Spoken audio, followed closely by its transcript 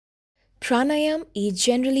Pranayam is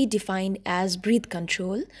generally defined as breath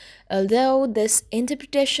control, although this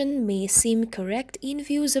interpretation may seem correct in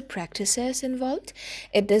views of practices involved,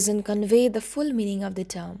 it doesn't convey the full meaning of the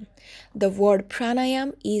term. The word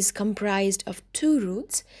pranayam is comprised of two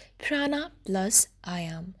roots, prana plus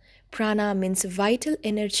ayam. Prana means vital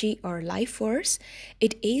energy or life force.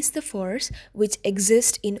 It is the force which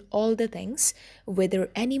exists in all the things,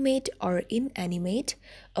 whether animate or inanimate,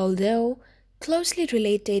 although closely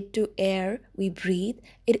related to air we breathe,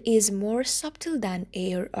 it is more subtle than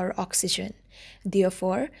air or oxygen.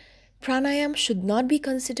 Therefore, pranayam should not be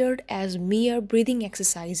considered as mere breathing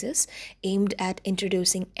exercises aimed at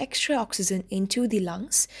introducing extra oxygen into the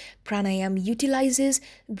lungs. Pranayam utilizes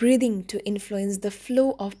breathing to influence the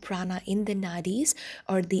flow of prana in the nadis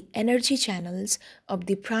or the energy channels of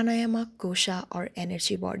the pranayama kosha or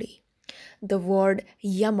energy body. The word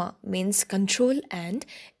yama means control and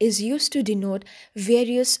is used to denote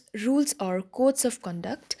various rules or codes of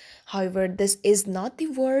conduct. However, this is not the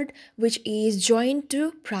word which is joined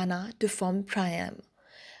to prana to form pranayam.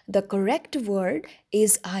 The correct word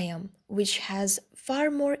is ayam, which has far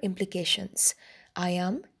more implications.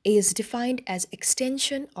 Ayam is defined as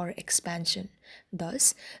extension or expansion.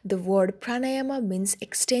 Thus, the word pranayama means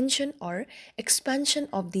extension or expansion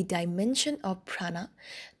of the dimension of prana.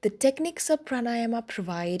 The techniques of pranayama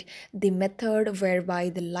provide the method whereby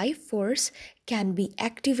the life force can be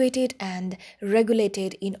activated and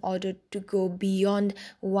regulated in order to go beyond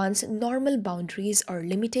one's normal boundaries or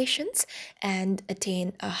limitations and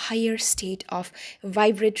attain a higher state of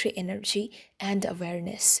vibratory energy and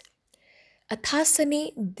awareness.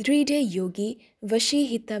 Athasane dride yogi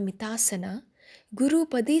vashihita mitasana guru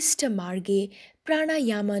padista marge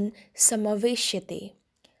pranayaman samavishyate.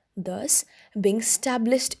 Thus, being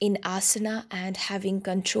established in asana and having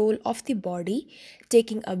control of the body,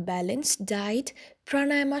 taking a balanced diet,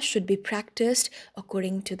 pranayama should be practiced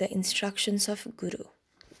according to the instructions of Guru.